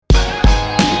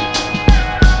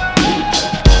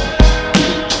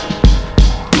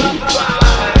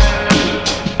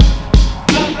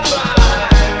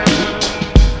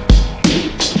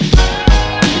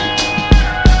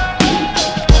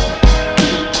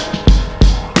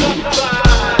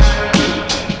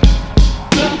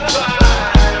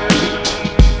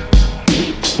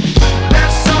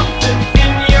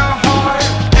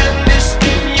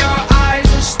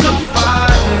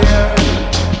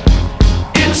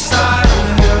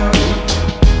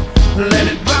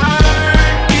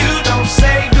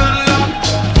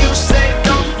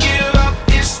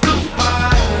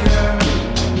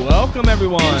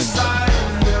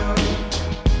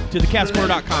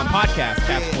CavsCorner.com podcast,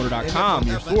 CavsCorner.com,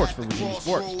 your source for Virginia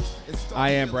sports.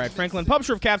 I am Brad Franklin,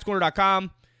 publisher of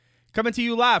CavsCorner.com, coming to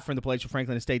you live from the palatial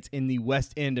Franklin Estates in the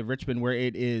west end of Richmond, where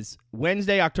it is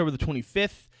Wednesday, October the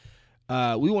 25th.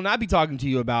 We will not be talking to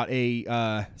you about a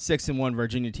 6-1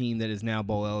 Virginia team that is now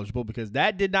bowl eligible, because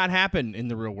that did not happen in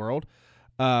the real world.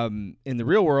 In the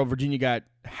real world, Virginia got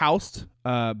housed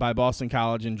by Boston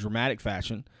College in dramatic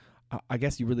fashion. I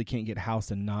guess you really can't get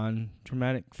housed in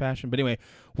non-dramatic fashion. But anyway,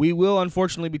 we will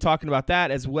unfortunately be talking about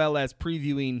that, as well as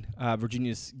previewing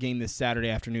Virginia's game this Saturday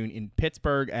afternoon in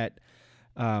Pittsburgh at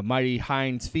mighty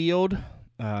Heinz Field.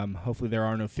 Hopefully there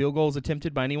are no field goals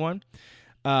attempted by anyone.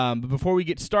 But before we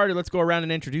get started, let's go around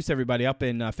and introduce everybody. Up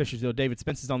in Fishersville, David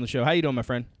Spence is on the show. How you doing, my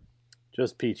friend?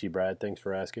 Just peachy, Brad. Thanks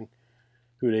for asking.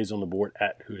 Who Dave's on the board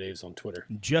at Who Dave's on Twitter.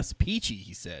 Just peachy,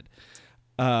 he said.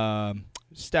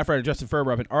 Staff writer Justin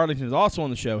Ferber up in Arlington is also on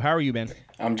the show. How are you, Ben?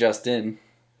 I'm just in,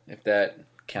 if that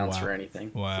counts for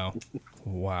anything. Wow.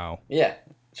 Yeah,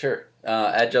 sure.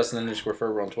 At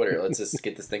Justin_Ferber on Twitter. Let's just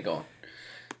get this thing going.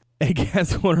 Hey,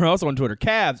 CavsCorner also on Twitter.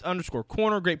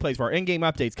 Cavs_Corner. Great place for our in-game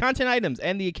updates, content items,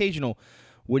 and the occasional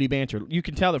witty banter. You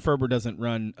can tell that Ferber doesn't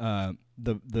run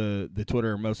the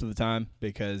Twitter most of the time,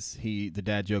 because the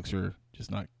dad jokes are just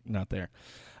not there.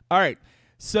 All right.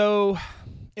 So,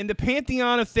 in the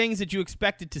pantheon of things that you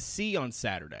expected to see on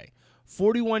Saturday,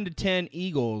 41-10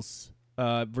 Eagles,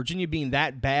 Virginia being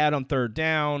that bad on third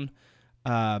down,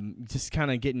 just kind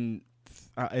of getting,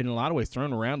 in a lot of ways,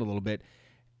 thrown around a little bit.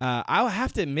 I'll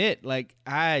have to admit,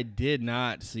 I did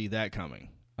not see that coming.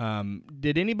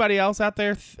 Did anybody else out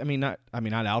there? Not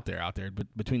out there,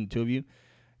 but between the two of you,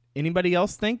 anybody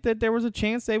else think that there was a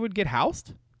chance they would get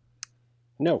housed?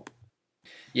 No.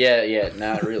 Yeah,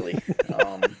 not really.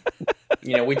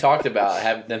 We talked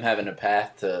about them having a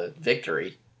path to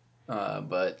victory,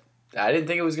 but I didn't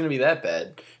think it was going to be that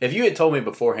bad. If you had told me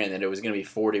beforehand that it was going to be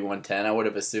 41-10, I would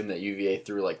have assumed that UVA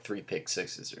threw 3 pick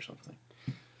sixes or something.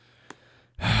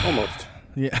 Almost.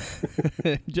 Yeah.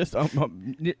 Just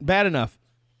bad enough.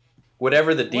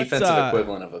 Whatever the defensive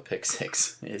equivalent of a pick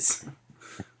six is.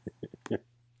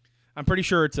 I'm pretty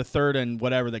sure it's a third and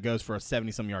whatever that goes for a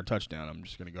 70-some yard touchdown. I'm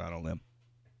just going to go out on a limb.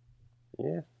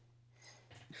 Yeah.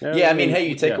 Yeah, hey,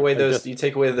 you take away those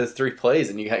 3 plays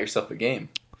and you got yourself a game.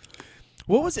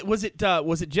 What was it? Was it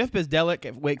Jeff Bezdelik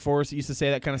at Wake Forest that used to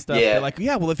say that kind of stuff? Yeah.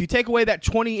 Well, if you take away that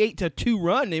 28-2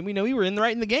 run, then we know we were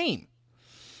right in the game.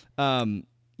 I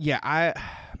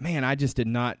just did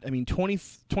not.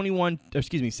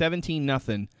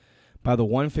 17-0 by the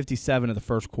 1:57 of the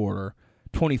first quarter,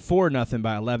 24-0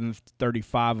 by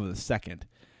 11:35 of the second.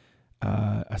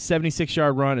 A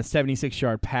 76-yard run, a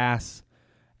 76-yard pass,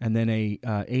 and then a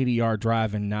 80-yard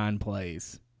drive in 9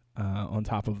 plays on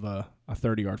top of a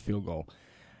 30-yard field goal.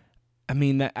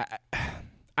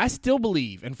 I still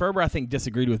believe, and Ferber I think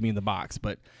disagreed with me in the box,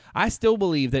 but I still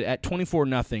believe that at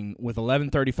 24-0 with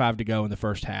 11:35 to go in the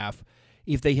first half,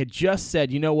 if they had just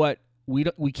said, you know what,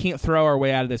 we can't throw our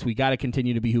way out of this, we got to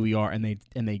continue to be who we are, and they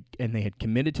had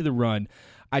committed to the run,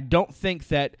 I don't think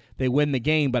that they win the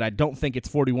game, but I don't think it's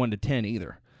 41-10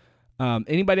 either.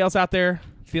 Anybody else out there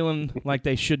feeling like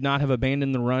they should not have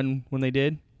abandoned the run when they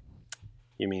did?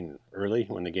 You mean early,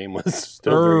 when the game was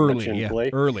still very much in play?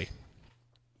 Early.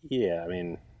 Yeah,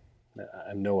 I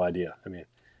have no idea.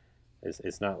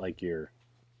 It's not like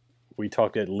we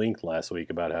talked at length last week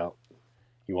about how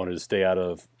you wanted to stay out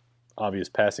of obvious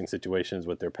passing situations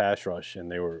with their pass rush, and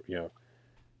they were,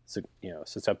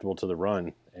 susceptible to the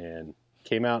run, and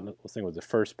came out, and I think it was the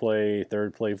first play,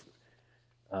 third play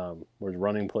were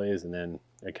running plays, and then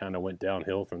it kind of went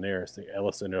downhill from there. So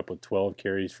Ellis ended up with 12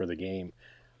 carries for the game.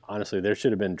 Honestly, there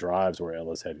should have been drives where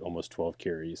Ellis had almost 12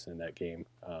 carries in that game.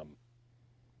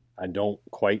 I don't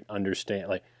quite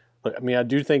understand. I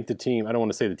do think the team, I don't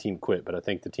want to say the team quit, but I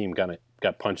think the team kind of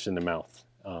got punched in the mouth.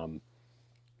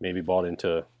 Maybe bought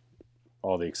into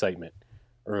all the excitement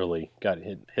early, got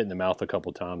hit in the mouth a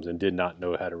couple times and did not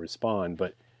know how to respond.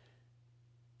 But,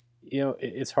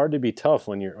 it's hard to be tough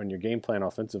when your game plan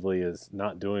offensively is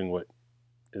not doing what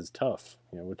is tough,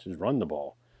 which is run the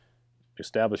ball,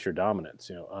 establish your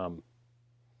dominance.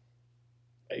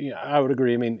 I would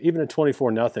agree. Even at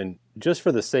 24-0, just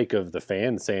for the sake of the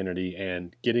fan sanity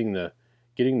and getting the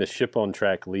ship on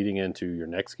track leading into your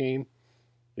next game,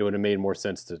 it would have made more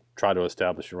sense to try to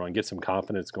establish a run, get some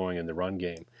confidence going in the run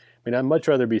game. I'd much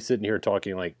rather be sitting here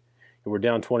talking like we're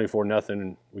down 24-0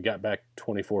 and we got back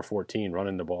 24-14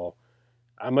 running the ball.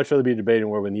 I'd much rather be debating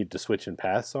where we need to switch and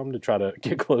pass some to try to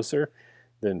get closer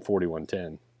than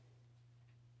 41-10.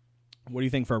 What do you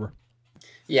think, Ferber?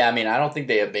 Yeah, I don't think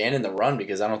they abandoned the run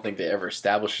because I don't think they ever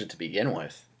established it to begin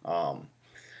with.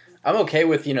 I'm okay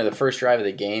with, the first drive of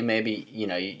the game. Maybe,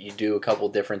 you do a couple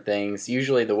different things.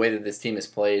 Usually the way that this team is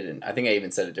played, and I think I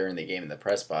even said it during the game in the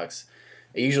press box,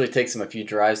 it usually takes them a few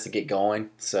drives to get going.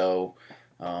 So,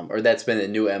 or that's been the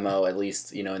new MO, at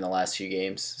least, in the last few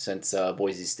games since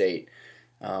Boise State.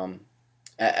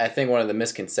 I think one of the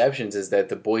misconceptions is that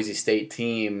the Boise State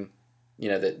team,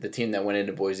 the team that went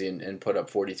into Boise and put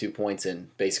up 42 points in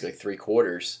basically 3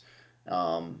 quarters,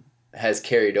 has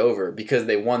carried over because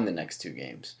they won the next 2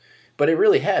 games. But it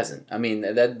really hasn't. I mean,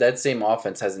 that same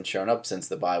offense hasn't shown up since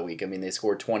the bye week. I mean, they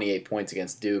scored 28 points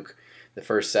against Duke. The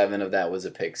first 7 of that was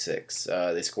a pick 6.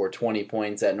 They scored 20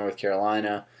 points at North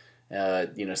Carolina,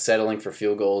 settling for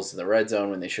field goals in the red zone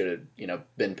when they should have,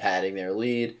 been padding their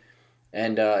lead.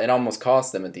 And it almost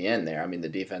cost them at the end there. I mean, the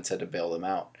defense had to bail them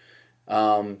out.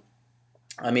 I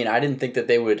didn't think that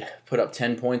they would put up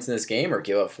 10 points in this game or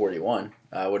give up 41.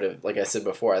 I would have, like I said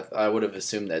before, I would have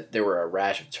assumed that there were a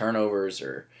rash of turnovers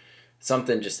or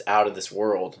something just out of this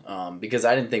world, because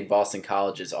I didn't think Boston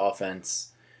College's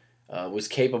offense was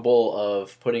capable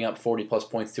of putting up 40-plus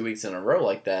points 2 weeks in a row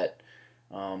like that.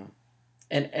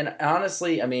 And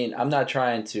honestly, I'm not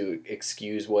trying to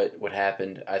excuse what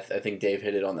happened. I think Dave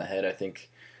hit it on the head. I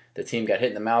think the team got hit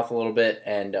in the mouth a little bit,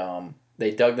 and they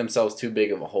dug themselves too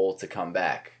big of a hole to come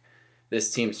back.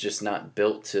 This team's just not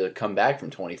built to come back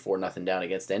from 24-0 down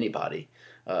against anybody,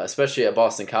 especially a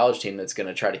Boston College team that's going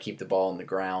to try to keep the ball on the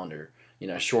ground or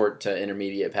short to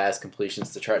intermediate pass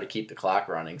completions to try to keep the clock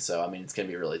running. So, it's going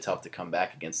to be really tough to come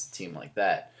back against a team like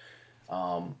that.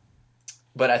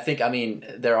 But I think,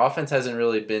 their offense hasn't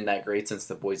really been that great since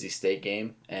the Boise State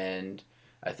game, and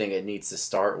I think it needs to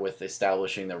start with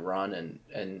establishing the run,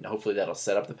 and hopefully that'll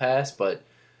set up the pass. But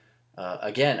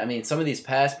again, some of these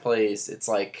pass plays, it's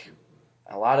like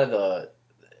a lot of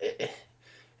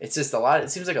it's just a lot.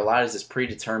 It seems like a lot is just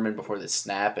predetermined before the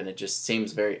snap, and it just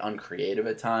seems very uncreative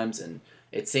at times. And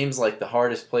it seems like the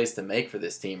hardest plays to make for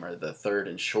this team are the 3rd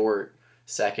and short,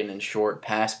 2nd and short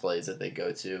pass plays that they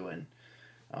go to. And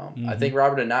I think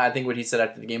I think what he said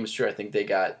after the game was true. I think they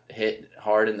got hit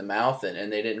hard in the mouth,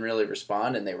 and they didn't really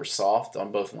respond, and they were soft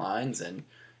on both lines, and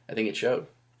I think it showed.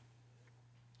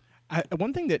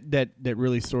 One thing that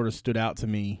really sort of stood out to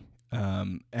me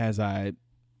as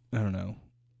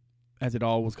as it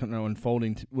all was kind of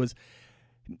unfolding was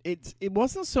it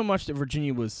wasn't so much that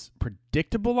Virginia was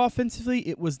predictable offensively.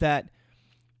 It was that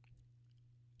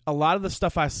a lot of the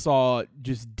stuff I saw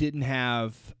just didn't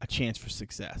have a chance for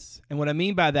success. And what I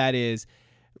mean by that is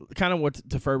kind of what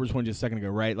to Ferber's point just a second ago,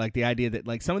 right? Like the idea that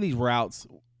like some of these routes,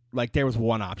 like there was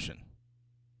one option,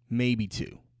 maybe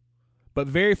 2. But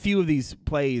very few of these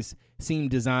plays seem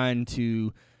designed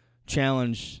to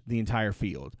challenge the entire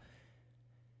field.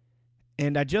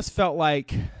 And I just felt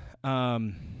like that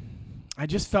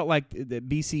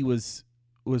BC was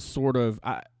sort of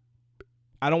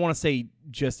I don't want to say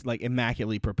just like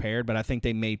immaculately prepared, but I think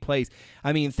they made plays.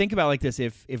 Think about it like this: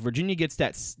 if Virginia gets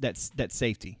that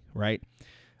safety, right?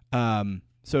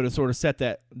 So to sort of set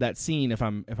that scene, if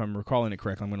I'm recalling it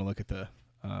correctly, I'm going to look at the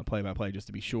play-by-play just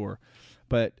to be sure.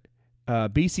 But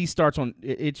BC starts on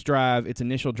its drive, its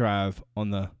initial drive on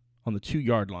the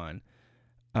 2-yard line.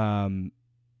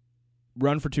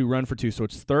 Run for two. So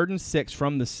it's 3rd and 6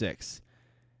 from the 6.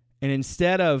 And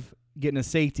instead of getting a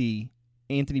safety,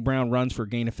 Anthony Brown runs for a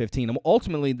gain of 15. And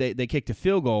ultimately, they kicked a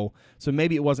field goal, so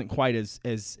maybe it wasn't quite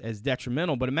as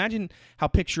detrimental. But imagine how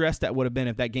picturesque that would have been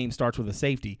if that game starts with a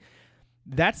safety.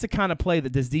 That's the kind of play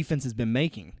that this defense has been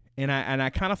making. And I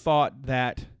kind of thought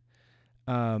that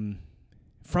from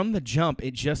the jump,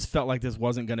 it just felt like this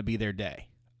wasn't going to be their day.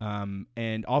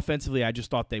 And offensively, I just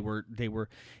thought they were.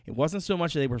 It wasn't so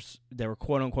much that they were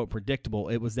quote unquote predictable.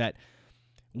 It was that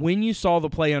when you saw the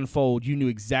play unfold, you knew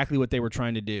exactly what they were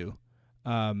trying to do.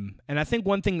 And I think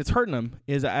one thing that's hurting them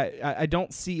is I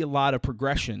don't see a lot of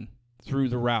progression through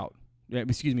the route.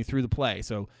 Through the play.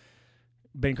 So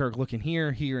Ben Kirk looking here,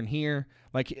 and here.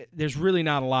 Like there's really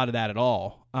not a lot of that at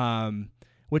all.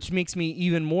 Which makes me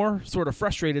even more sort of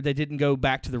frustrated they didn't go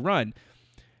back to the run.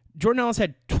 Jordan Ellis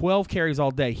had 12 carries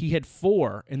all day. He had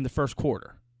 4 in the first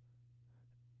quarter.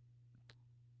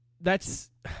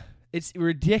 It's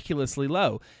ridiculously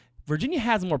low. Virginia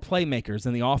has more playmakers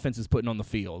than the offense is putting on the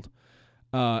field,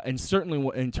 and certainly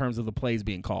in terms of the plays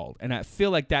being called. And I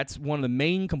feel like that's one of the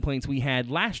main complaints we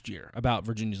had last year about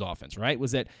Virginia's offense, right,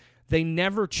 was that they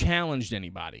never challenged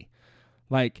anybody.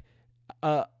 Like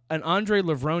an Andre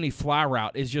Lavroni fly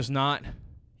route is just not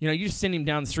 – you just send him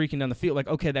down streaking down the field. Like,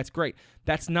 okay, that's great.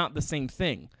 That's not the same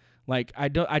thing. Like,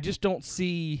 I just don't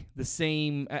see the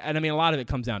same. And a lot of it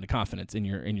comes down to confidence in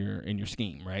your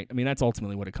scheme, right? That's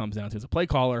ultimately what it comes down to. As a play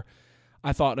caller,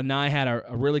 I thought Anai had a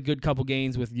really good couple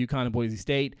games with UConn and Boise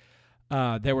State.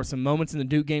 There were some moments in the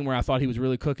Duke game where I thought he was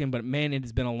really cooking, but, man, it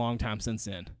has been a long time since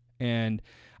then. And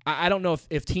I don't know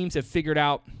if teams have figured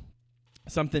out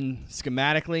something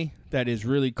schematically that is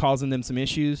really causing them some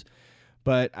issues,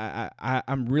 but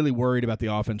I'm really worried about the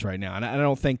offense right now. And I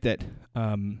don't think that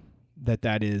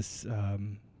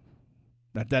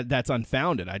that's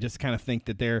unfounded. I just kind of think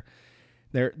that they're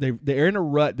in a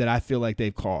rut that I feel like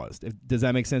they've caused. Does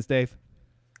that make sense, Dave?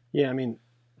 Yeah, I mean,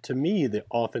 to me, the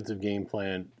offensive game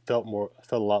plan felt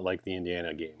a lot like the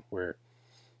Indiana game, where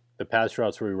the pass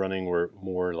routes we were running were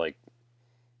more like,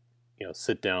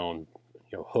 sit down,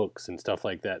 hooks and stuff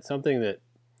like that. Something that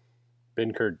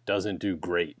Benkert doesn't do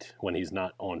great when he's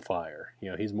not on fire.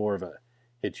 He's more of a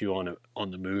hit you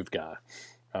on the move guy.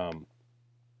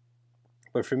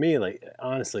 But for me, like,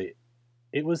 honestly,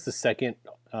 it was the second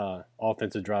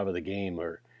offensive drive of the game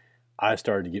where I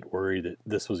started to get worried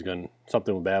that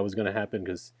something bad was going to happen,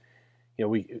 because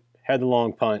we had the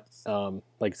long punt.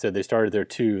 Like I said, they started there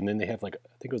too, and then they have I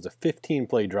think it was a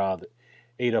 15-play drive that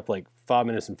ate up 5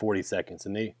 minutes and 40 seconds,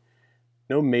 and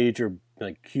no major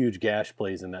huge gash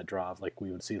plays in that drive like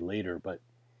we would see later, but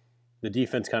the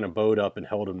defense kind of bowed up and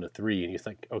held them to 3, and you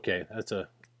think, okay, that's a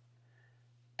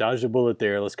dodge a bullet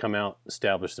there. Let's come out,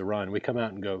 establish the run. We come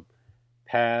out and go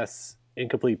pass,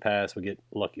 incomplete pass. We get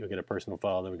lucky. We get a personal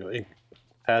foul. Then we go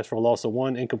pass for a loss of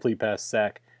 1, incomplete pass,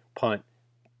 sack, punt,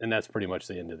 and that's pretty much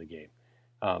the end of the game.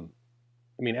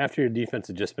 After your defense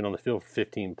had just been on the field for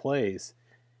 15 plays,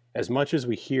 as much as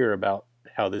we hear about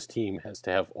how this team has to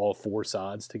have all 4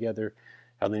 sides together,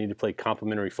 how they need to play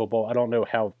complementary football, I don't know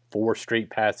how 4 straight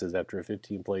passes after a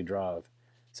 15-play drive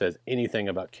says anything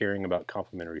about caring about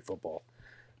complementary football.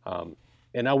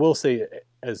 And I will say,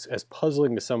 as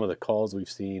puzzling as some of the calls we've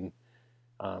seen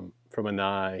from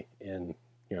Anai in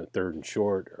 3rd and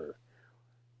short or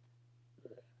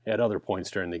at other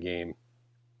points during the game,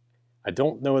 I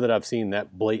don't know that I've seen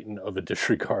that blatant of a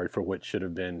disregard for what should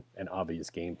have been an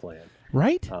obvious game plan.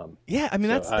 Right? Yeah, I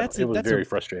mean, it was very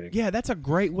frustrating. Yeah, that's a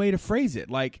great way to phrase it.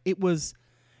 It was,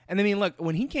 and I mean, look,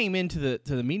 when he came into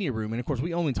the media room, and of course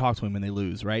we only talk to him when they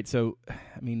lose, right? So,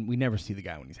 I mean, we never see the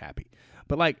guy when he's happy.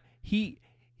 But he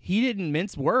didn't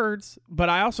mince words, but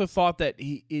I also thought that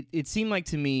it seemed like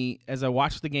to me, as I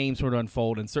watched the game sort of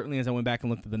unfold, and certainly as I went back and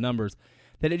looked at the numbers,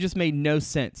 that it just made no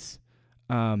sense.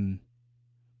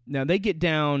 Now they get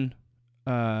down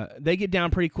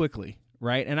pretty quickly,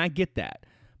 right? And I get that.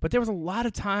 But there was a lot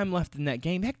of time left in that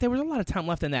game. Heck, there was a lot of time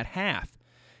left in that half,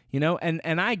 and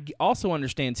I also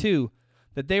understand too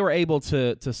that they were able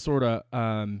to sort of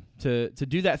to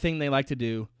do that thing they like to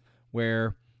do,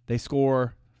 where they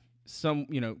score some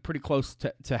pretty close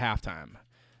to halftime.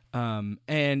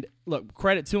 And look,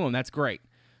 credit to them, that's great.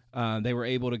 They were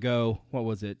able to go,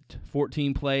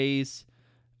 14 plays,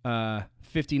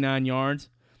 59 yards.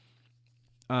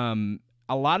 A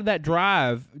lot of that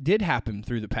drive did happen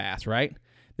through the pass, right?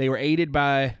 They were aided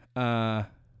by at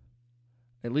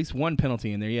least one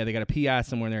penalty in there. Yeah, they got a PI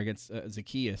somewhere in there against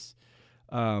Zacchaeus.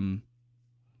 But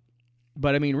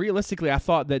I mean, realistically, I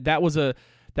thought that was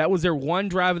their one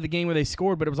drive of the game where they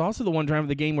scored, but it was also the one drive of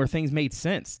the game where things made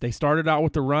sense. They started out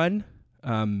with the run.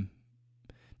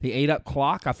 They ate up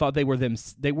clock. I thought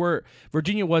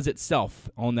Virginia was itself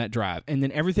on that drive, and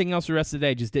then everything else the rest of the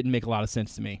day just didn't make a lot of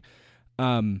sense to me.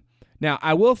 Now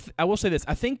I will say this.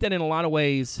 I think that in a lot of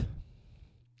ways,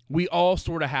 we all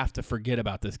sort of have to forget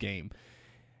about this game.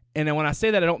 And when I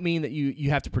say that, I don't mean that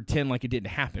you have to pretend like it didn't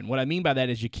happen. What I mean by that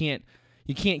is you can't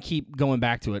keep going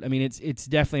back to it. I mean, it's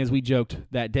definitely, as we joked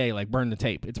that day, burn the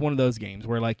tape. It's one of those games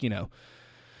where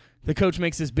the coach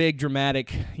makes this big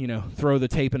dramatic, throw the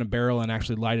tape in a barrel and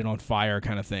actually light it on fire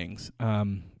kind of things. I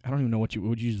don't even know would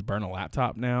you just burn a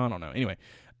laptop now? I don't know. Anyway,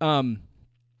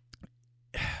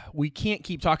 we can't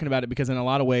keep talking about it because in a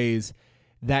lot of ways,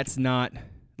 that's not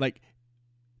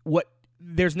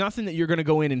there's nothing that you're going to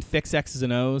go in and fix X's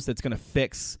and O's that's going to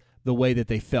fix the way that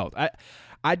they felt.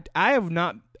 I have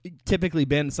not typically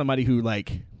been somebody who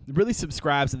really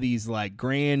subscribes to these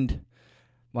grand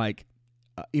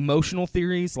emotional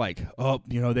theories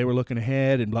they were looking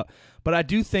ahead and blah. But I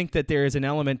do think that there is an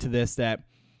element to this that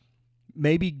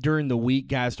maybe during the week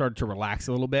guys started to relax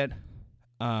a little bit,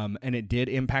 and it did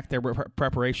impact their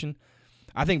preparation.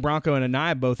 I think Bronco and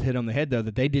Anai both hit on the head, though,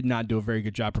 that they did not do a very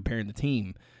good job preparing the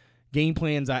team. Game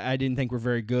plans I didn't think were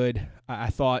very good. I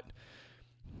thought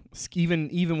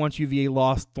even once UVA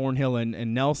lost Thornhill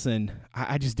and Nelson,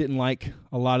 I just didn't like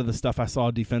a lot of the stuff I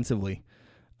saw defensively,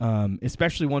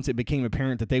 especially once it became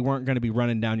apparent that they weren't going to be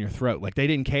running down your throat. They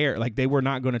didn't care. They were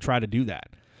not going to try to do that.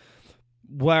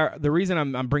 Where the reason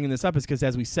I'm bringing this up is because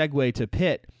as we segue to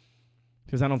Pitt,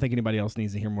 because I don't think anybody else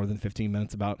needs to hear more than 15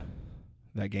 minutes about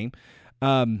that game.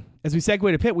 As we segue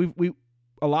to Pitt, we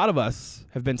a lot of us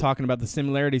have been talking about the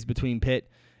similarities between Pitt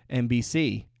and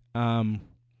BC.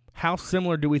 How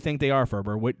similar do we think they are,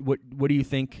 Ferber? What do you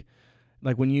think?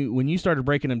 Like when you started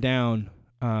breaking them down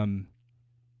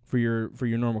for your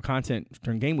normal content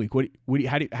during game week,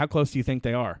 how close do you think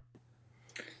they are?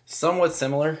 Somewhat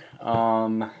similar.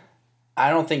 I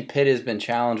don't think Pitt has been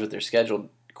challenged with their schedule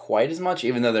quite as much,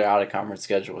 even though their out-of-conference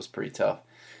schedule was pretty tough.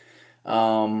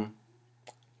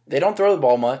 They don't throw the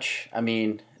ball much. I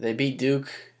mean, they beat Duke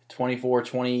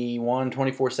 24-21,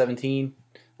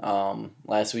 24-17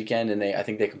 last weekend, and I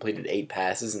think they completed 8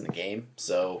 passes in the game.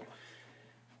 So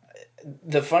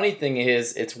the funny thing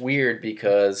is, it's weird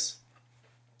because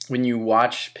when you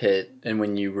watch Pitt and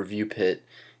when you review Pitt,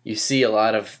 you see a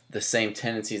lot of the same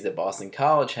tendencies that Boston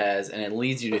College has, and it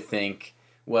leads you to think,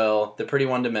 well, they're pretty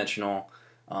one-dimensional.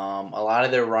 A lot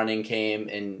of their running came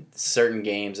in certain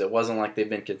games. It wasn't like they've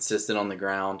been consistent on the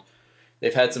ground.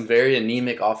 They've had some very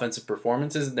anemic offensive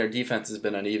performances, and their defense has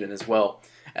been uneven as well,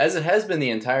 as it has been the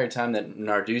entire time that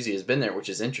Narduzzi has been there, which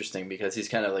is interesting because he's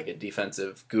kind of like a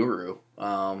defensive guru.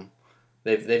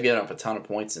 They've given up a ton of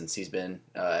points since he's been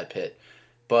at Pitt.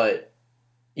 But,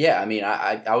 yeah, I mean,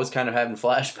 I was kind of having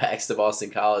flashbacks to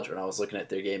Boston College when I was looking at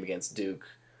their game against Duke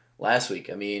last week.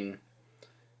 I mean,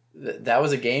 that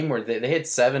was a game where they hit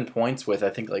 7 points with, I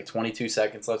think, like 22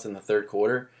 seconds left in the third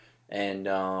quarter. And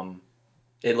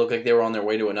it looked like they were on their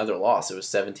way to another loss. It was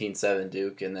 17-7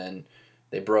 Duke, and then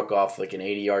they broke off like an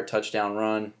 80-yard touchdown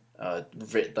run,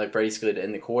 like basically to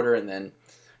end the quarter. And then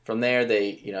from there,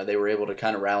 they were able to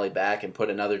kind of rally back and put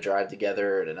another drive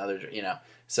together and another,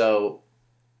 So,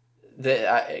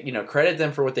 credit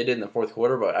them for what they did in the fourth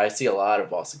quarter, but I see a lot of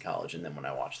Boston College in them when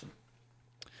I watch them.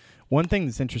 One thing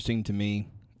that's interesting to me,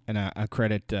 and I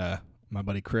credit my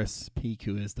buddy Chris Peak,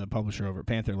 who is the publisher over at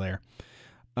Panther Lair.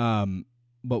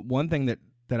 But one thing that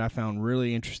I found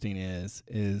really interesting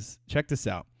is check this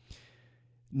out.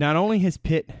 Not only has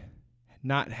Pitt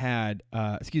not had,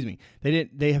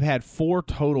 they have had 4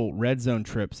 total red zone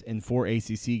trips in 4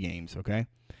 ACC games, okay?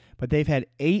 But they've had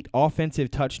 8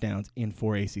 offensive touchdowns in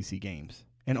 4 ACC games,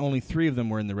 and only 3 of them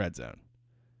were in the red zone.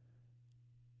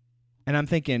 And I'm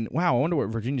thinking, wow, I wonder what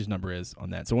Virginia's number is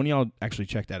on that. So when y'all actually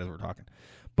check that as we're talking.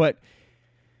 But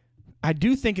I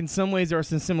do think in some ways there are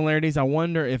some similarities. I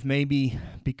wonder if maybe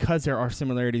because there are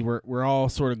similarities, we're all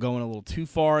sort of going a little too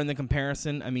far in the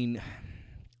comparison. I mean,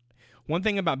 one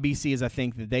thing about BC is I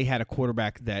think that they had a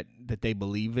quarterback that they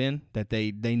believe in, that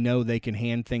they know they can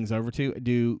hand things over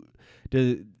to.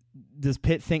 Does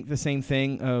Pitt think the same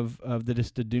thing of the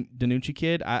DiNucci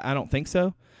kid? I don't think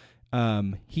so.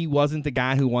 He wasn't the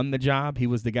guy who won the job. He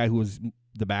was the guy who was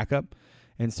the backup.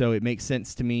 And so it makes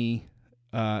sense to me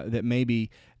that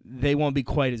maybe they won't be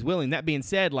quite as willing. That being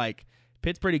said, like,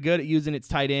 Pitt's pretty good at using its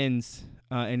tight ends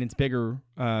and its bigger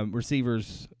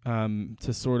receivers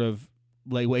to sort of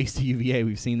lay waste to UVA.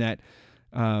 We've seen that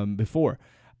before.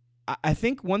 I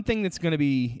think one thing that's going to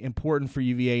be important for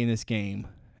UVA in this game,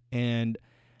 and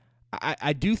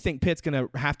I do think Pitt's going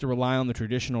to have to rely on the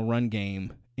traditional run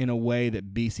game in a way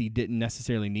that BC didn't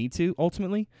necessarily need to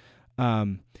ultimately.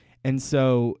 And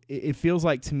so it feels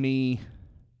like to me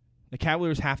the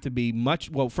Cavaliers have to be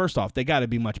first off, they got to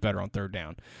be much better on third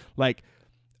down. Like,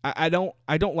 I don't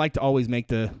like to always make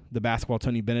the basketball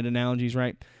Tony Bennett analogies,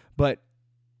 right? But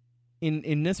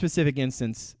in this specific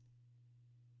instance,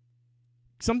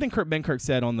 something Kurt Benkirk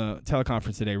said on the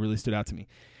teleconference today really stood out to me.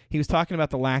 He was talking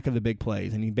about the lack of the big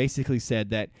plays, and he basically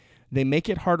said that they make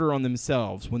it harder on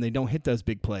themselves when they don't hit those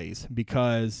big plays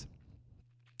because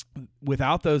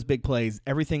without those big plays,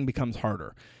 everything becomes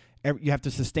harder. You have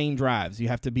to sustain drives. You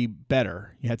have to be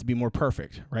better. You have to be more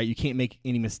perfect, right? You can't make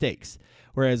any mistakes.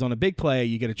 Whereas on a big play,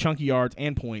 you get a chunk of yards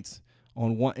and points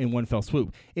in one fell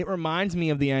swoop. It reminds me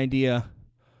of the idea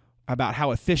about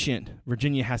how efficient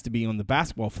Virginia has to be on the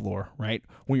basketball floor, right?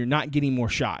 When you're not getting more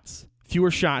shots.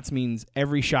 Fewer shots means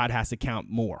every shot has to count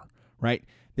more, right?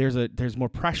 There's more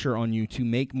pressure on you to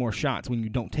make more shots when you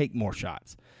don't take more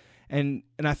shots. And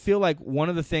I feel like one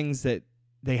of the things that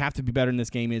they have to be better in this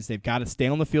game is they've got to stay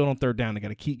on the field on third down. They've got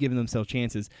to keep giving themselves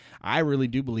chances. I really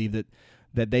do believe that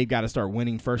they've got to start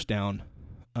winning first down,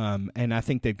 and I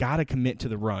think they've got to commit to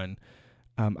the run.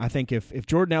 I think if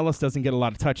Jordan Ellis doesn't get a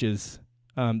lot of touches,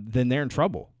 then they're in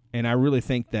trouble. And I really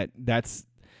think that's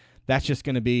just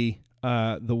going to be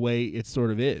the way it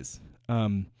sort of is.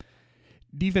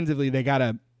 Defensively,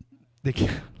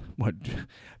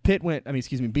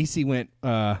 BC went,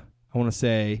 I want to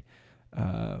say,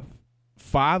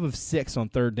 5 of 6 on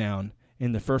third down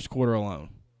in the first quarter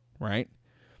alone, right?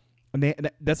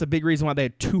 And that's a big reason why they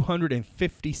had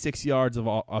 256 yards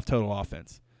of total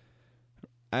offense.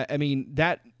 I mean,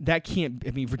 that can't –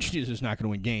 I mean, Virginia's just not going to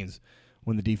win games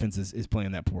when the defense is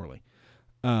playing that poorly.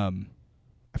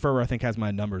 Ferber, I think, has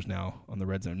my numbers now on the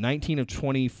red zone. 19 of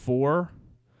 24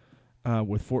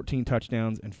 with 14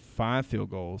 touchdowns and 5 field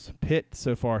goals. Pitt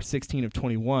so far 16 of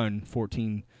 21,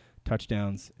 14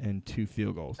 touchdowns and 2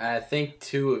 field goals. I think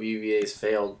 2 of UVA's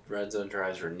failed red zone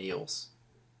drives were Neal's.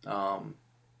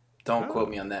 Don't quote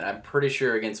me on that. I'm pretty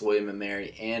sure against William &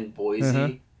 Mary and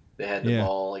Boise, they had the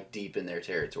ball like deep in their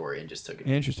territory and just took it.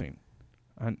 Interesting.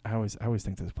 I always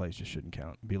think those plays just shouldn't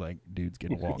count. Be like dudes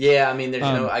getting walked. Yeah, I mean, there's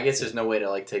I guess there's no way to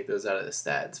like take those out of the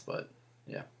stats, but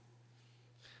yeah.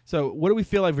 So, what do we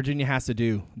feel like Virginia has to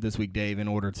do this week, Dave, in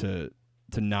order to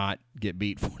not get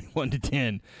beat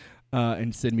 41-10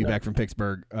 and send me back from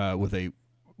Pittsburgh with a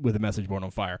message board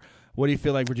on fire? What do you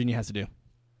feel like Virginia has to do?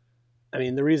 I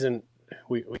mean, the reason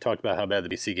we talked about how bad the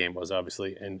BC game was,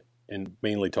 obviously, and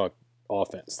mainly talked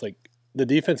offense. Like, the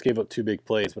defense gave up 2 big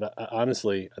plays, but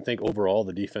honestly, I think overall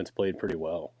the defense played pretty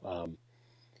well.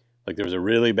 Like, there was a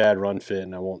really bad run fit,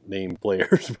 and I won't name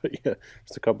players, but yeah,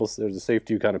 there's a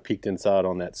safety who kind of peeked inside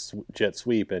on that jet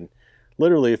sweep, and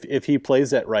literally, if he plays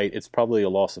that right, it's probably a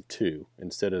loss of 2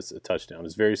 instead of a touchdown.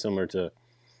 It's very similar to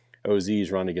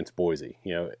OZ's run against Boise.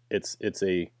 You know, it's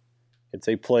a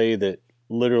play that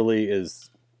literally is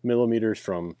millimeters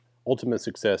from ultimate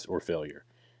success or failure.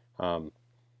 And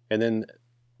then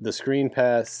the screen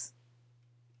pass,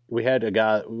 we had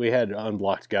an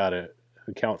unblocked guy to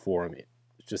account for him.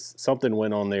 Just something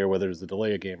went on there, whether it was a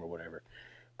delay of game or whatever.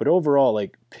 But overall,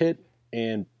 like Pitt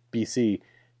and BC,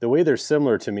 the way they're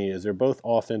similar to me is they're both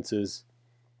offenses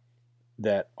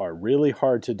that are really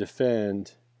hard to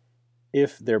defend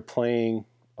if they're playing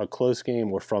a close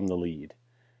game or from the lead.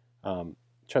 Trying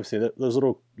to say that those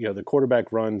little, the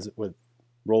quarterback runs with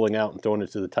rolling out and throwing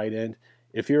it to the tight end.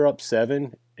 If you're up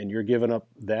 7 and you're giving up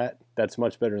that's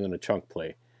much better than a chunk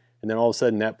play. And then all of a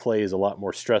sudden that play is a lot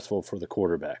more stressful for the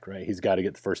quarterback, right? He's got to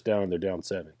get the first down and they're down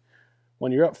 7.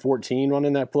 When you're up 14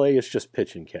 running that play, it's just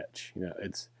pitch and catch.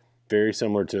 It's very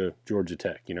similar to Georgia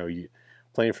Tech. You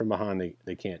playing from behind,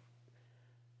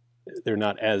 they're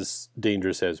not as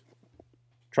dangerous as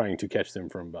trying to catch them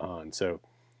from behind. So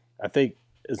I think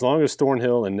as long as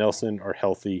Thornhill and Nelson are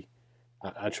healthy,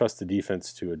 I trust the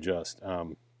defense to adjust.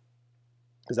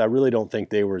 Because I really don't think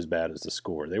they were as bad as the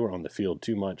score. They were on the field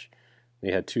too much.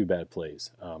 They had 2 bad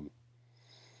plays.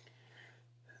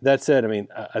 That said, I mean,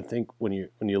 I think when you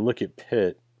look at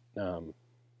Pitt, I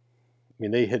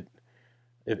mean, they had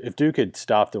if Duke had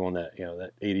stopped them on that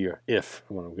that 80 or if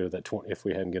I want to go to that 20 if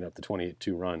we hadn't gotten up the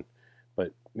 28-2 run, but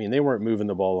I mean they weren't moving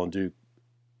the ball on Duke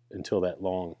until that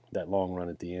long run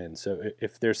at the end. So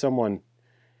if there's someone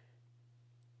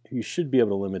you should be able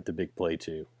to limit the big play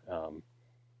to,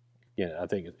 I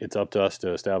think it's up to us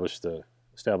to establish the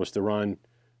run,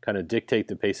 kind of dictate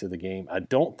the pace of the game. I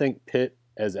don't think Pitt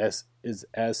is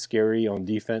as scary on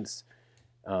defense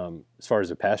as far as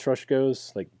the pass rush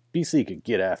goes. Like BC could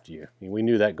get after you. I mean, we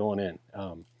knew that going in.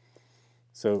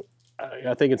 So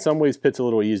I think in some ways Pitt's a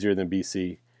little easier than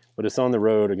BC, but it's on the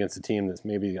road against a team that's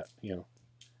maybe got,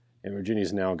 and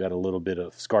Virginia's now got a little bit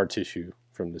of scar tissue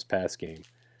from this past game.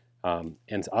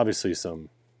 And obviously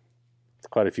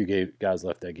quite a few guys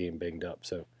left that game banged up.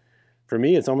 So for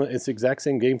me, it's the exact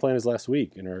same game plan as last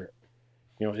week. And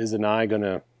is Anai going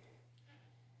to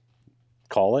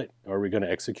call it? Are we going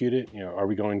to execute it? Are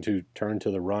we going to turn to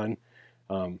the run?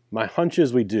 My hunch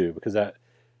is we do, because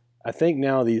I think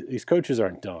now these coaches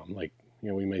aren't dumb. Like,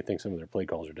 we may think some of their play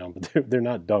calls are dumb, but they're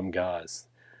not dumb guys.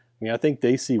 I mean, I think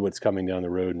they see what's coming down the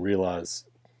road and realize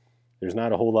there's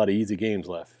not a whole lot of easy games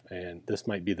left, and this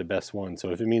might be the best one. So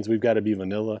if it means we've got to be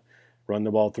vanilla, run the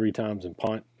ball 3 times and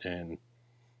punt, and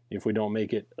if we don't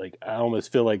make it, like I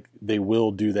almost feel like they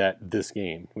will do that this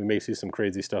game. We may see some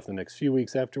crazy stuff the next few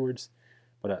weeks afterwards,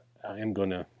 but I am going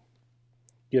to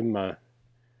give them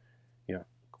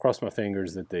cross my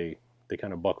fingers that they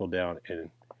kind of buckle down and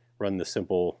run the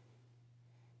simple,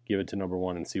 give it to number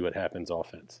 1 and see what happens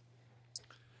offense.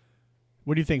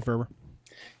 What do you think, Ferber?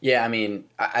 Yeah, I mean,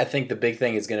 I think the big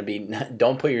thing is going to be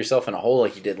don't put yourself in a hole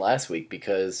like you did last week,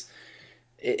 because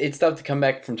it's tough to come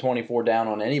back from 24 down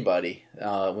on anybody.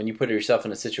 When you put yourself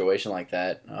in a situation like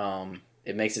that,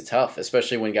 it makes it tough,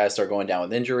 especially when guys start going down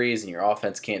with injuries and your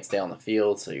offense can't stay on the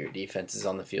field, so your defense is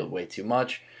on the field way too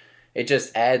much. It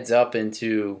just adds up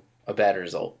into a bad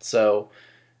result. So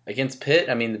against Pitt,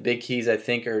 I mean, the big keys, I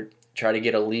think, are try to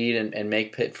get a lead and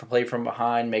make Pitt play from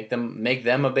behind, make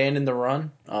them abandon the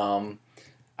run.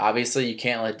 Obviously, you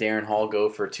can't let Darren Hall go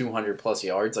for 200-plus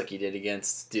yards like he did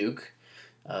against Duke.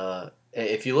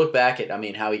 if you look back at,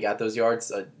 how he got those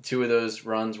yards, 2 of those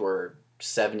runs were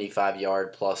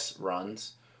 75-yard plus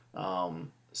runs.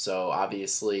 So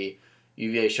obviously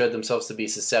UVA showed themselves to be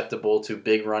susceptible to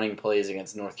big running plays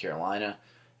against North Carolina.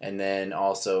 And then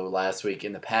also last week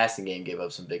in the passing game gave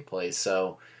up some big plays.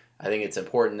 So I think it's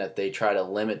important that they try to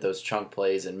limit those chunk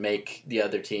plays and make the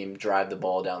other team drive the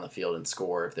ball down the field and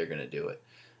score if they're going to do it.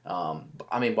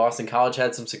 Boston College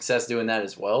had some success doing that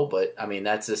as well, but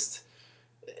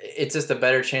it's just a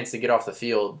better chance to get off the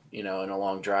field, in a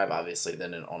long drive, obviously,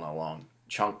 than on a long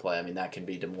chunk play. That can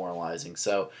be demoralizing.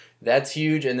 So that's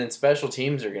huge. And then special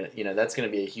teams are that's going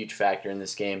to be a huge factor in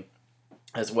this game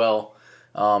as well.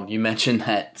 You mentioned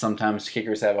that sometimes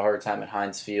kickers have a hard time at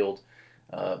Heinz Field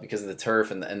because of the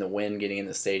turf and the wind getting in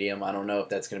the stadium. I don't know if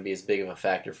that's going to be as big of a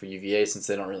factor for UVA since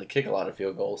they don't really kick a lot of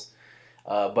field goals.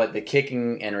 But the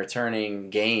kicking and returning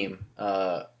game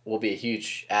will be a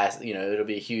huge it'll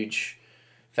be a huge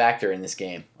factor in this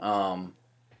game.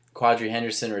 Quadri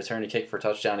Henderson returned a kick for a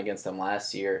touchdown against them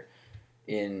last year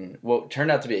in what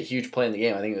turned out to be a huge play in the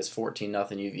game. I think it was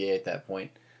 14-0 UVA at that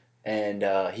point. And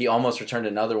he almost returned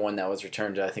another one that was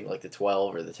returned to, I think, like the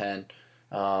 12 or the 10.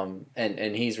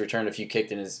 And he's returned a few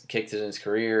kicks in his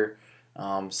career.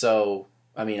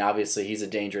 Obviously he's a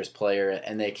dangerous player,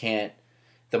 and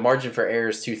the margin for error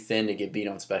is too thin to get beat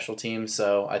on special teams.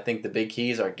 So I think the big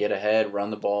keys are get ahead,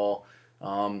 run the ball,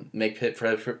 make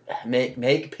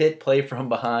Pitt play from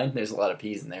behind. There's a lot of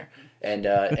P's in there, and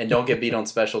don't get beat on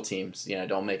special teams.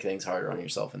 Don't make things harder on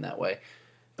yourself in that way.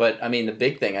 But the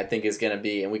big thing I think is going to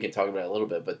be, and we can talk about it a little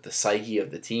bit, but the psyche of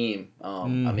the team.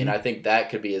 I think that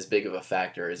could be as big of a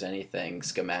factor as anything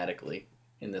schematically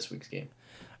in this week's game.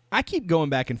 I keep going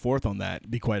back and forth on that, to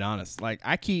be quite honest. Like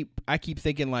I keep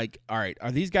thinking, like, all right,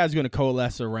 are these guys going to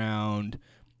coalesce around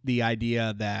the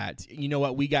idea that, you know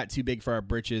what, we got too big for our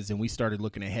britches and we started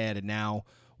looking ahead, and now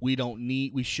we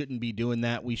shouldn't be doing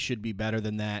that. We should be better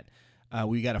than that.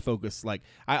 We got to focus. Like,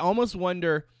 I almost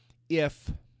wonder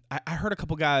if I heard a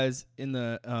couple guys in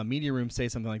the media room say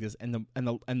something like this,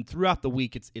 and throughout the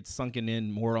week it's sunken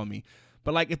in more on me.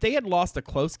 But like, if they had lost a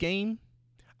close game,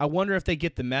 I wonder if they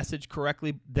get the message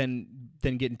correctly than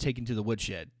getting taken to the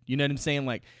woodshed. You know what I'm saying?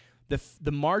 Like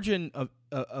the margin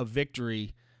of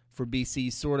victory for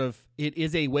BC sort of, it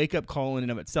is a wake up call in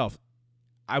and of itself.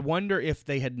 I wonder if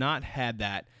they had not had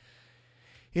that,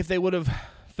 if they would have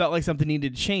felt like something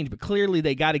needed to change. But clearly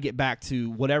they got to get back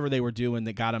to whatever they were doing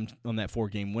that got them on that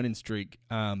 4-game winning streak.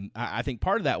 I think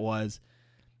part of that was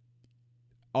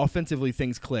offensively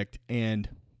things clicked, and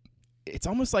it's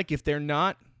almost like if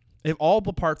all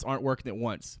the parts aren't working at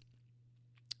once,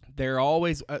 they're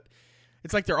always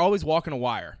it's like they're always walking a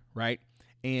wire, right?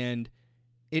 And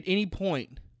at any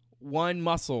point, one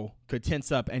muscle could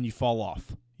tense up and you fall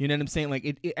off. You know what I'm saying?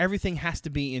 Like everything has to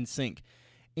be in sync.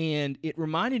 And it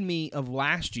reminded me of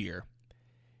last year.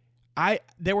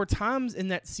 There were times in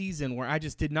that season where I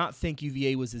just did not think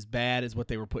UVA was as bad as what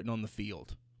they were putting on the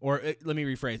field. Or let me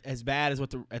rephrase, as bad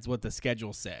as what the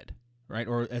schedule said, right?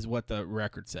 Or as what the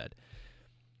record said.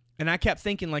 And I kept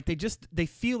thinking, like, they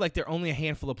feel like they're only a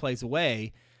handful of plays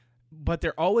away, but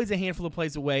they're always a handful of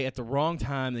plays away at the wrong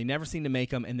time. They never seem to make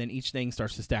them, and then each thing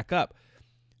starts to stack up.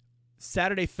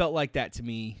 Saturday felt like that to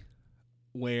me,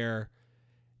 where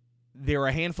there were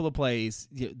a handful of plays.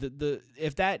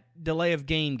 If that delay of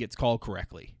game gets called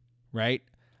correctly, right?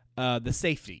 The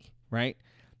safety, right?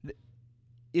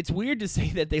 It's weird to say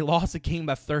that they lost a game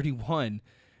by 31,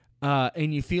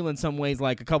 and you feel in some ways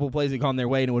like a couple of plays had gone their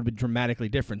way and it would have been dramatically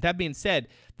different. That being said,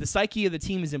 the psyche of the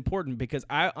team is important because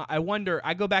I wonder,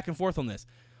 I go back and forth on this.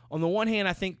 On the one hand,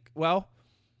 I think, well,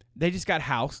 they just got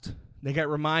housed. They got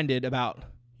reminded about,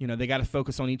 they got to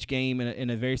focus on each game in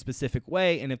a very specific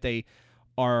way, and if they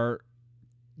are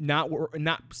not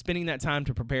spending that time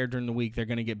to prepare during the week, they're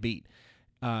going to get beat.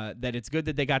 That it's good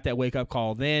that they got that wake-up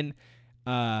call then,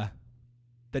 that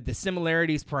the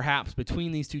similarities perhaps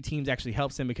between these two teams actually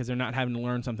helps them because they're not having to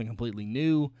learn something completely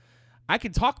new. I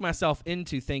could talk myself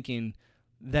into thinking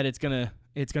that it's gonna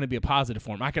be a positive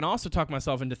for them. I can also talk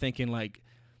myself into thinking, like,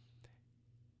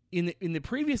 in the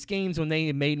previous games when they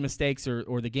had made mistakes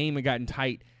or the game had gotten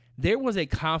tight, there was a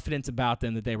confidence about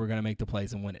them that they were going to make the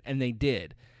plays and win it, and they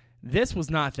did. This was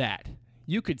not that.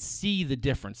 You could see the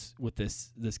difference with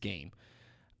this game.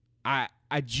 I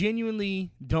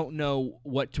genuinely don't know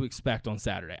what to expect on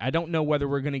Saturday. I don't know whether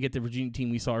we're going to get the Virginia team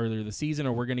we saw earlier this season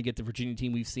or we're going to get the Virginia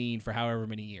team we've seen for however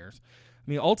many years. I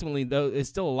mean, ultimately, though, there's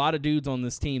still a lot of dudes on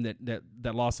this team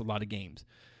that lost a lot of games.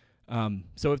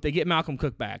 So if they get Malcolm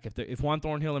Cook back, if Juan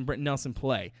Thornhill and Brenton Nelson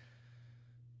play,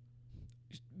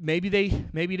 maybe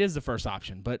it is the first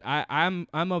option. But I'm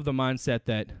of the mindset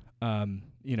that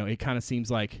it kind of seems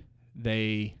like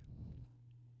they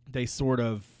sort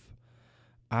of,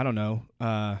 I don't know,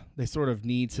 they sort of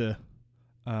need to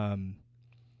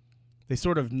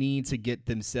get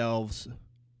themselves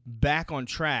back on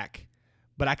track,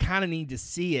 but I kind of need to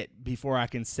see it before I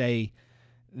can say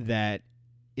that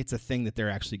it's a thing that they're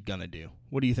actually gonna do.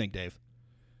 What do you think, Dave?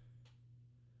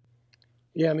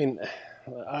 Yeah, I mean,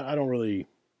 I don't really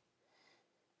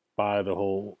buy the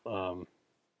whole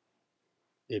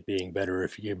it being better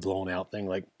if you get blown out thing.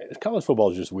 Like, college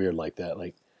football is just weird like that.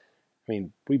 Like, I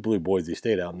mean, we blew Boise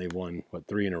State out, and they've won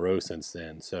 3 in a row since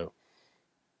then. So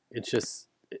it's just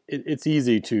it's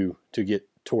easy to get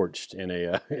torched in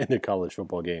a college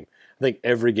football game. I think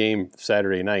every game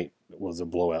Saturday night was a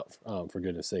blowout, for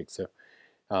goodness sake. So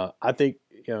I think,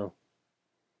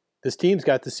 this team's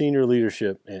got the senior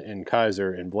leadership and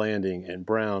Kaiser and Blanding and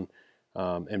Brown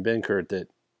and Benkert that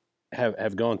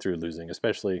have gone through losing,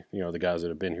 especially, the guys that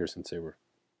have been here since they were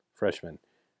freshmen.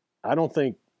 I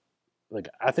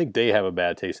think they have a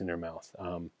bad taste in their mouth.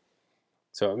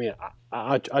 So, I mean,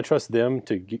 I trust them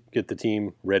to get the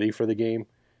team ready for the game.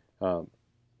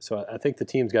 So I think the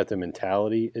team's got the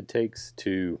mentality it takes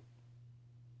to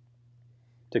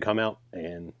come out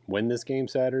and win this game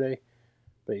Saturday.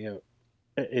 But,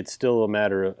 it's still a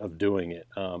matter of doing it.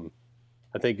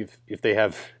 I think if they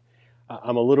have –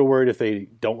 I'm a little worried if they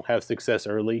don't have success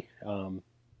early,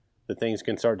 that things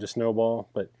can start to snowball.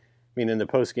 But, I mean, in the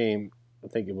postgame, I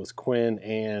think it was Quinn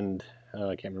and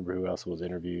I can't remember who else was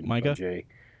interviewed. Micah? Jay.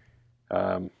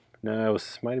 No,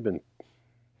 it might have been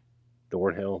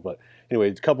Thornhill. But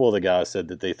anyway, a couple of the guys said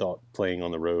that they thought playing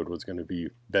on the road was going to be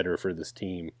better for this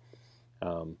team.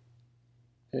 And,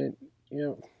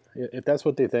 if that's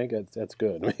what they think, that's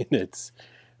good. I mean,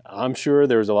 I'm sure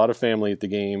there was a lot of family at the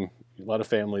game, a lot of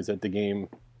families at the game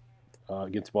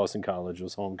against Boston College,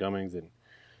 those homecomings, and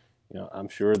I'm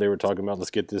sure they were talking about,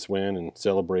 let's get this win and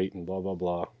celebrate and blah blah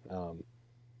blah.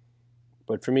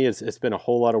 But for me, it's been a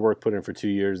whole lot of work put in for 2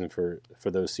 years, and for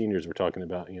those seniors we're talking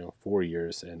about, 4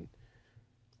 years. And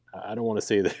I don't want to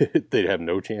say that they'd have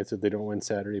no chance if they don't win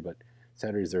Saturday, but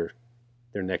Saturday's their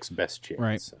next best chance.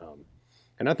 Right.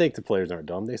 And I think the players aren't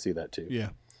dumb; they see that too. Yeah.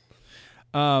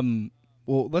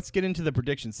 Well, let's get into the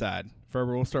prediction side.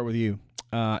 Ferber, we'll start with you.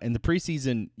 In the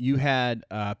preseason, you had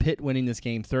Pitt winning this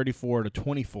game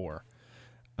 34-24.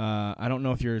 I don't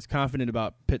know if you're as confident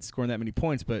about Pitt scoring that many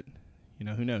points, but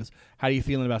who knows? How are you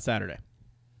feeling about Saturday?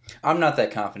 I'm not that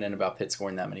confident about Pitt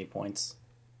scoring that many points.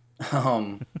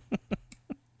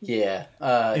 Yeah.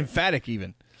 Emphatic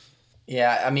even.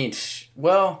 Yeah, I mean,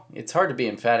 well, it's hard to be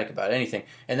emphatic about anything.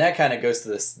 And that kind of goes to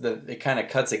this, it kind of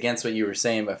cuts against what you were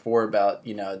saying before about,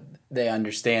 they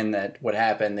understand that what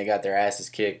happened, they got their asses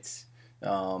kicked.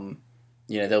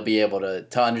 They'll be able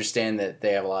to understand that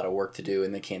they have a lot of work to do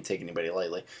and they can't take anybody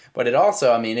lightly. But it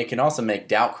also, it can also make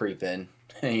doubt creep in,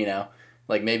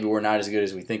 like maybe we're not as good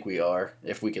as we think we are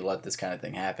if we could let this kind of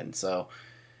thing happen. So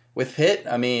with Pitt,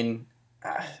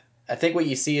 I think what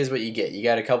you see is what you get. You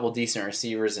got a couple decent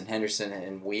receivers in Henderson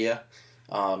and Weah.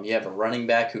 You have a running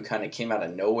back who kind of came out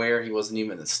of nowhere. He wasn't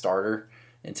even the starter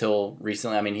until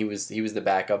recently. He was the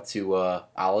backup to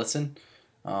Allison,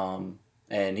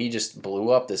 and he just blew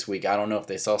up this week. I don't know if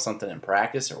they saw something in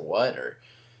practice or what, or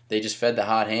they just fed the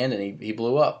hot hand and he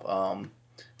blew up.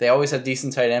 They always have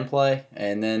decent tight end play,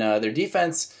 and then their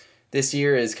defense this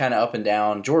year is kind of up and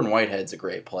down. Jordan Whitehead's a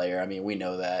great player. We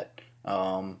know that.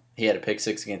 He had a pick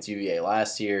 6 against UVA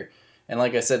last year. And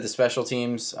like I said, the special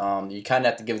teams, you kind of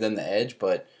have to give them the edge.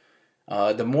 But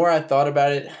the more I thought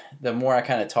about it, the more I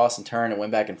kind of tossed and turned and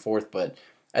went back and forth. But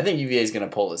I think UVA is going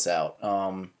to pull this out.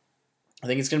 I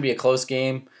think it's going to be a close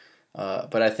game.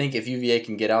 But I think if UVA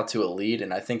can get out to a lead,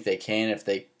 and I think they can if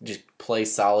they just play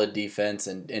solid defense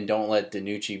and don't let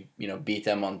DiNucci beat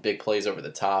them on big plays over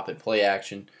the top and play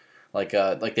action like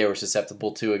they were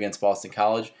susceptible to against Boston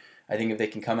College. I think if they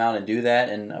can come out and do that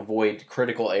and avoid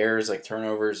critical errors like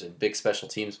turnovers and big special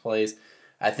teams plays,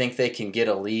 I think they can get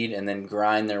a lead and then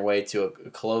grind their way to a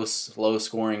close,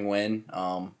 low-scoring win,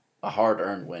 a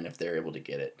hard-earned win if they're able to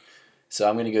get it. So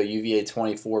I'm going to go UVA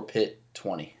 24, Pitt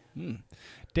 20.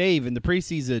 Dave, in the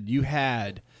preseason, you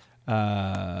had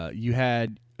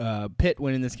Pitt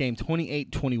winning this game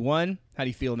 28-21. How do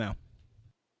you feel now?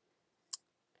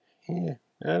 Yeah.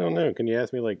 I don't know. Can you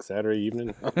ask me Saturday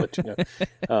evening? I'll let you know.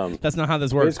 That's not how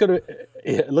this works.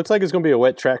 It looks like it's going to be a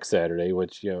wet track Saturday,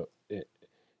 which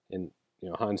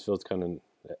Heinz Field's kind of,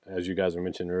 as you guys were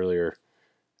mentioning earlier,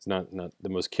 it's not the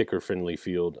most kicker friendly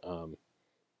field.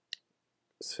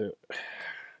 So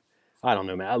I don't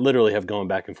know, man. I literally have gone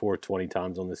back and forth 20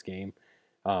 times on this game.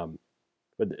 But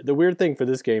the weird thing for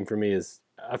this game for me is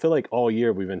I feel like all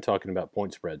year we've been talking about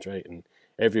point spreads, right? And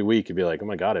every week you'd be like, oh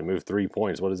my God, it moved 3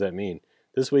 points. What does that mean?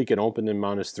 This week it opened in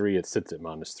 -3. It sits at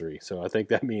 -3. So I think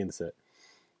that means that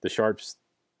the Sharps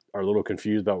are a little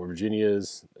confused about where Virginia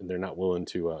is, and they're not willing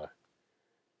to,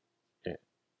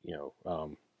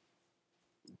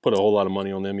 put a whole lot of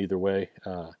money on them either way.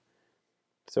 And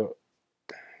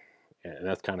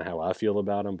that's kind of how I feel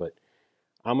about them. But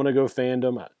I'm going to go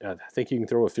fandom. I think you can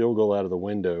throw a field goal out of the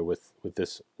window with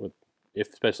this,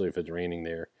 especially if it's raining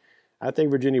there. I think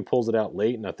Virginia pulls it out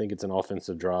late, and I think it's an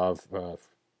offensive drive for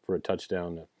a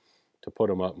touchdown to put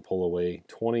them up and pull away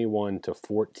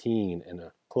 21-14 in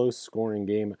a close scoring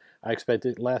game. I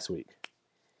expected last week.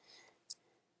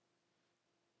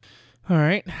 All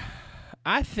right.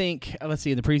 I think, let's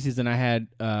see, in the preseason I had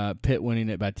Pitt winning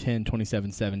it by 10,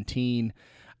 27-17.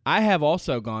 I have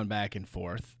also gone back and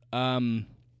forth. I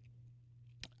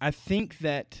think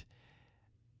that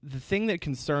the thing that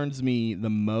concerns me the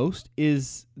most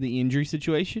is the injury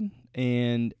situation,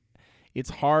 and it's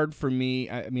hard for me.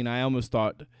 I mean, I almost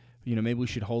thought, maybe we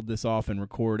should hold this off and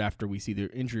record after we see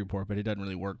the injury report, but it doesn't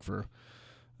really work for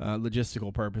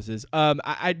logistical purposes.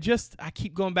 I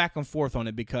keep going back and forth on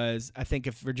it because I think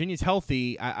if Virginia's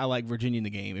healthy, I like Virginia in the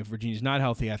game. If Virginia's not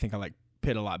healthy, I think I like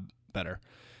Pitt a lot better.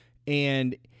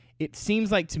 And it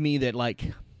seems like to me that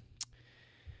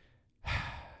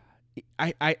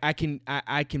I can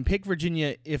pick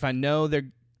Virginia if I know that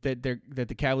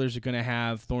the Cavaliers are going to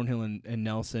have Thornhill and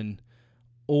Nelson,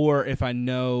 or if I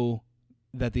know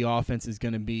that the offense is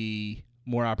going to be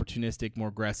more opportunistic, more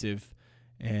aggressive,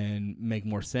 and make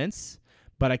more sense.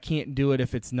 But I can't do it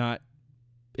if it's not.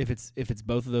 If it's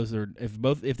both of those, or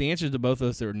if the answers to both of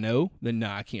those are no, then no,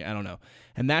 I can't. I don't know,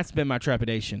 and that's been my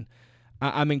trepidation.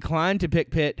 I'm inclined to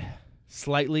pick Pitt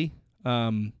slightly.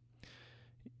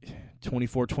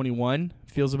 24-21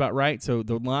 feels about right. So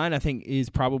the line, I think, is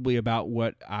probably about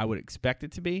what I would expect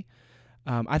it to be.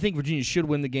 I think Virginia should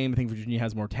win the game. I think Virginia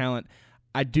has more talent.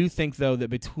 I do think, though, that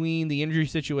between the injury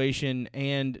situation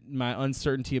and my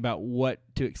uncertainty about what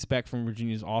to expect from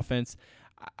Virginia's offense,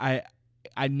 I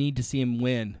need to see him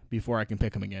win before I can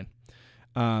pick him again.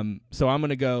 So I'm going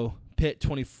to go Pitt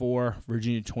 24,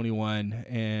 Virginia 21,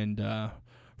 and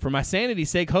for my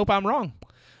sanity's sake, hope I'm wrong.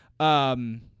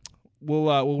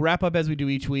 We'll wrap up as we do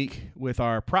each week with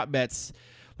our prop bets.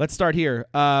 Let's start here.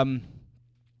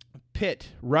 Pitt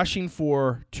rushing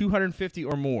for 250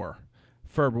 or more.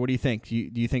 Ferber, what do you think? Do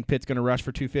you think Pitt's going to rush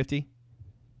for 250?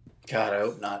 God, I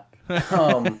hope not.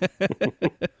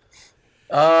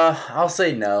 I'll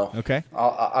say no. Okay.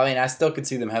 I still could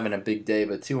see them having a big day,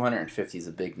 but 250 is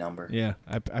a big number. Yeah,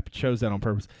 I chose that on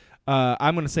purpose.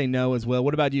 I'm going to say no as well.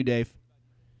 What about you, Dave?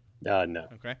 No.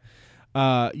 Okay.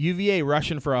 UVA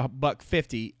rushing for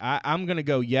 $150. I'm going to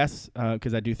go yes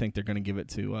because I do think they're going to give it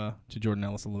to Jordan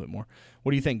Ellis a little bit more.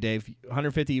 What do you think, Dave?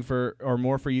 150 or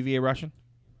more for UVA rushing?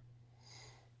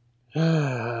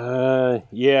 Yeah,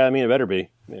 I mean, it better be.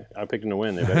 Yeah, I picked them to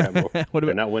win. They better have more.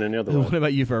 They're not winning the other one. What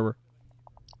about you, Ferber?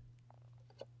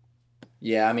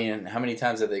 Yeah, I mean, how many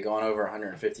times have they gone over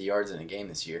 150 yards in a game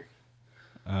this year?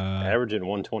 Averaging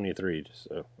 123, just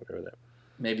whatever that.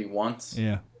 Maybe once.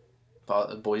 Yeah.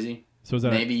 Boise. So is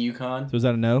that maybe UConn. So is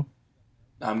that a no?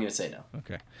 I'm going to say no.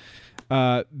 Okay.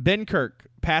 Ben Kirk,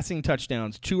 passing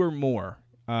touchdowns, 2 or more.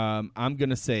 I'm going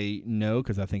to say no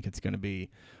because I think it's going to be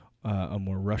a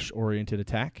more rush-oriented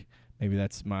attack. Maybe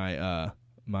that's my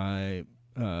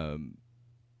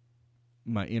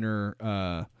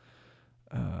inner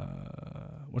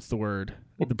what's the word?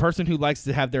 The person who likes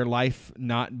to have their life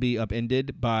not be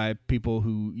upended by people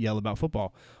who yell about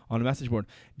football on a message board.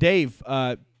 Dave,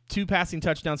 2 passing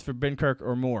touchdowns for Ben Kirk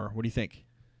or more. What do you think?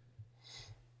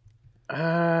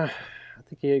 I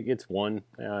think he gets 1.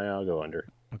 I'll go under.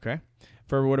 Okay.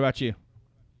 Ferber, what about you?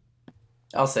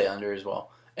 I'll say under as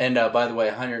well. And by the way,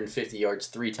 150 yards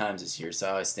 3 times this year,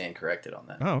 so I stand corrected on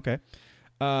that. Oh, okay.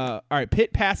 All right,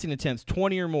 Pitt passing attempts,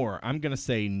 20 or more. I'm going to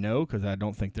say no because I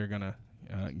don't think they're going to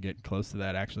get close to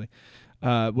that, actually.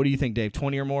 What do you think, Dave?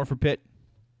 20 or more for Pitt?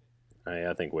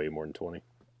 I think way more than 20.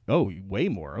 Oh, way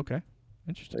more. Okay.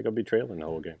 Interesting. I think I'll be trailing the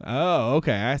whole game. Oh,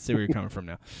 okay. I see where you're coming from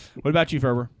now. What about you,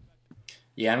 Ferber?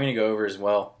 Yeah, I'm going to go over as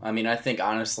well. I mean, I think,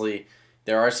 honestly,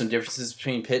 there are some differences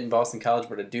between Pitt and Boston College,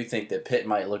 but I do think that Pitt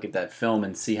might look at that film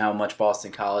and see how much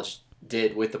Boston College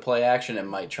did with the play action and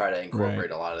might try to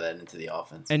incorporate a lot of that into the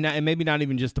offense. And maybe not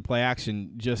even just the play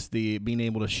action, just the being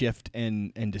able to shift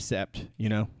and decept,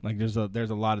 Like there's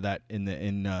a lot of that in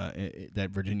that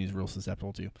Virginia's real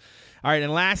susceptible to. All right,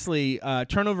 and lastly,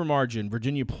 turnover margin,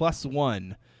 Virginia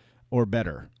 +1 or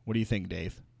better. What do you think,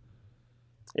 Dave?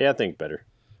 Yeah, I think better.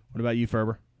 What about you,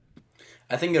 Ferber?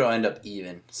 I think it'll end up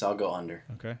even, so I'll go under.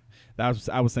 Okay.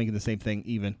 I was thinking the same thing,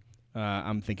 even.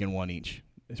 I'm thinking 1 each.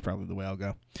 is probably the way I'll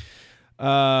go.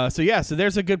 So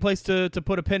there's a good place to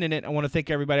put a pin in it. I want to thank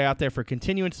everybody out there for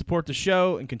continuing to support the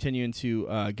show and continuing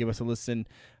to give us a listen.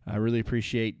 I really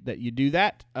appreciate that you do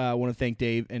that. I want to thank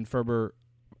Dave and Ferber,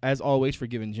 as always, for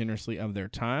giving generously of their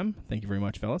time. Thank you very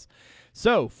much, fellas.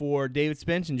 So for David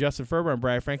Spence and Justin Ferber, I'm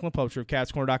Brad Franklin, publisher of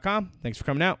CavsCorner.com. Thanks for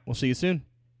coming out. We'll see you soon.